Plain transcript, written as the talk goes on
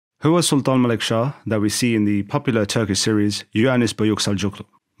Who was Sultan Malik Shah that we see in the popular Turkish series Uyani Buyuk Selcuklu?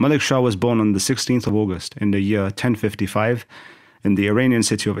 Malik Shah was born on the 16th of August in the year 1055 in the Iranian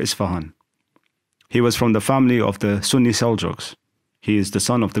city of Isfahan. He was from the family of the Sunni Seljuks. He is the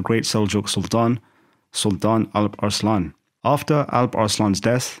son of the great Seljuk Sultan, Sultan Alp Arslan. After Alp Arslan's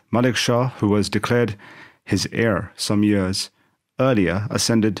death, Malik Shah, who was declared his heir some years earlier,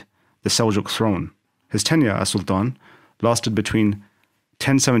 ascended the Seljuk throne. His tenure as Sultan lasted between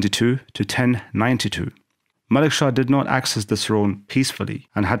 1072 to 1092. Malik Shah did not access the throne peacefully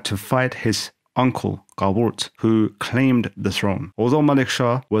and had to fight his uncle Qavurt, who claimed the throne. Although Malik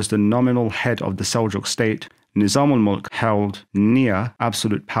Shah was the nominal head of the Seljuk state, Nizam al-Mulk held near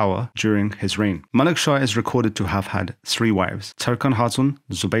absolute power during his reign. Malik Shah is recorded to have had 3 wives, Terken Hatun,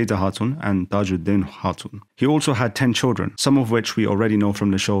 Zubayda Hatun, and Tajjudin Hatun. He also had 10 children, some of which we already know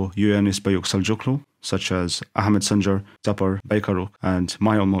from the show Uyani Buyuk Selcuklu, such as Ahmet Sencer, Tapar, Bayqaruq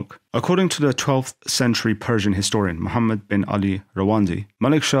Mahi-Mulk. According to the 12th century Persian historian Muhammad bin Ali Rawandi,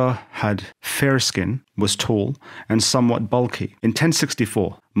 Malik Shah had fair skin, was tall, and somewhat bulky. In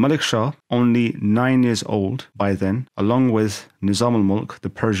 1064, Malik Shah, only 9 years old by then, along with Nizam al-Mulk, the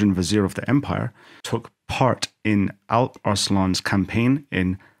Persian vizier of the empire, took part in Alp Arslan's campaign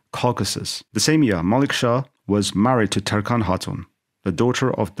in Caucasus. The same year, Malik Shah was married to Terken Hatun, the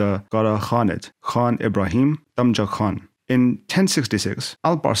daughter of the Gara Khanate, Khan Ibrahim Damja Khan. In 1066,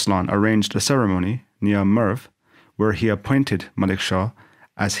 Alp Arslan arranged a ceremony near Merv where he appointed Malik Shah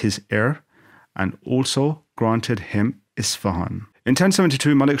as his heir and also granted him Isfahan. In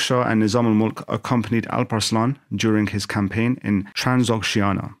 1072, Malik Shah and Nizam al-Mulk accompanied Alp Arslan during his campaign in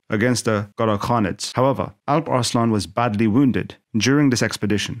Transoxiana against the Gara Khanates. However, Alp Arslan was badly wounded during this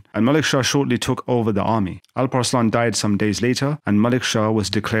expedition, and Malik Shah shortly took over the army. Alp Arslan died some days later, and Malik Shah was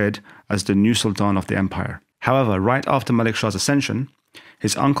declared as the new Sultan of the empire. However, right after Malik Shah's ascension,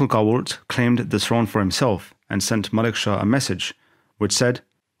 his uncle Qavurt claimed the throne for himself and sent Malik Shah a message which said,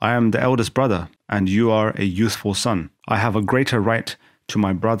 "I am the eldest brother, and you are a youthful son. I have a greater right to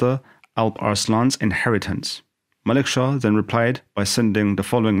my brother Alp Arslan's inheritance." Malik Shah then replied by sending the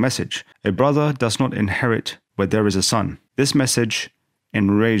following message: "A brother does not inherit where there is a son." This message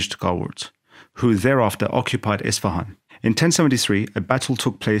enraged Qavurt, who thereafter occupied Isfahan. In 1073, a battle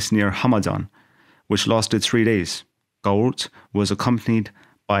took place near Hamadan, which lasted 3 days. Qavurt was accompanied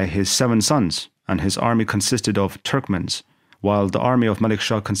by his 7 sons, and his army consisted of Turkmens, while the army of Malik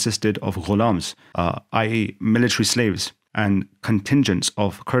Shah consisted of ghulams, i.e. military slaves, and contingents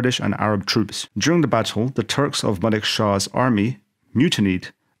of Kurdish and Arab troops. During the battle, the Turks of Malik Shah's army mutinied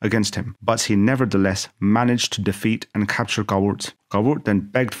against him, but he nevertheless managed to defeat and capture Qavurt. Qavurt then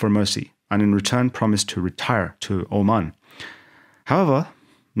begged for mercy, and in return promised to retire to Oman. However,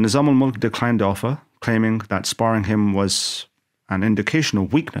 Nizam al-Mulk declined the offer, claiming that sparring him was an indication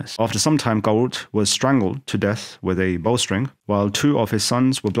of weakness. After some time, Qavurt was strangled to death with a bowstring, while 2 of his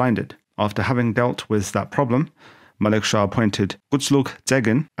sons were blinded. After having dealt with that problem, Malik Shah appointed Seljuk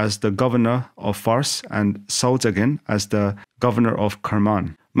Sultan as the governor of Fars and Seljuk as the governor of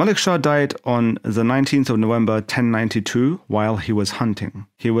Kerman. Malik Shah died on the 19th of November 1092 while he was hunting.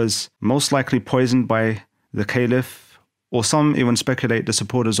 He was most likely poisoned by the caliph, or some even speculate the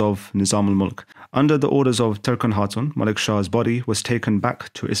supporters of Nizam al-Mulk. Under the orders of Turken Hatun, Malik Shah's body was taken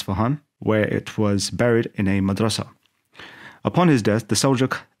back to Isfahan, where it was buried in a madrasa. Upon his death, the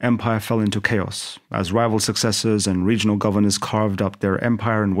Seljuk Empire fell into chaos, as rival successors and regional governors carved up their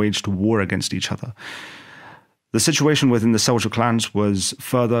empire and waged war against each other. The situation within the Seljuk lands was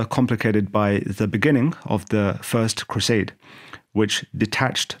further complicated by the beginning of the First Crusade, which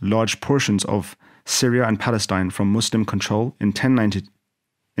detached large portions of Syria and Palestine from Muslim control in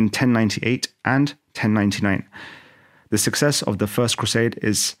 1098 and 1099. The success of the First Crusade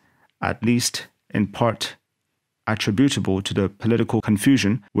is, at least in part, attributable to the political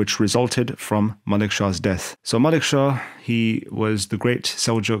confusion which resulted from Malik Shah's death. So Malik Shah, he was the great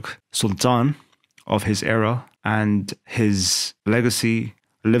Seljuk Sultan of his era, and his legacy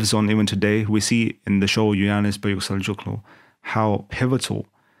lives on even today. We see in the show Uyani Buyuk Selcuklu how pivotal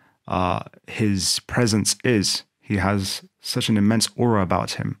his presence is. He has such an immense aura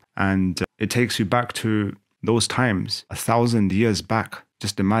about him, and it takes you back to those times 1,000 years back.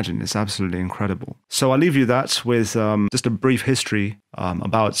 Just imagine, it's absolutely incredible. So I'll leave you that with just a brief history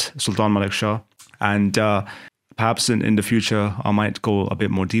about Sultan Malik Shah, and perhaps in the future I might go a bit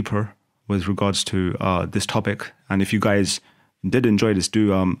more deeper with regards to this topic. And if you guys did enjoy this,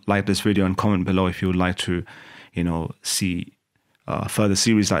 do like this video and comment below if you would like to, see further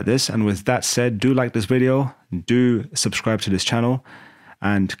series like this. And with that said, do like this video, do subscribe to this channel,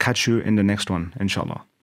 and catch you in the next one, inshallah.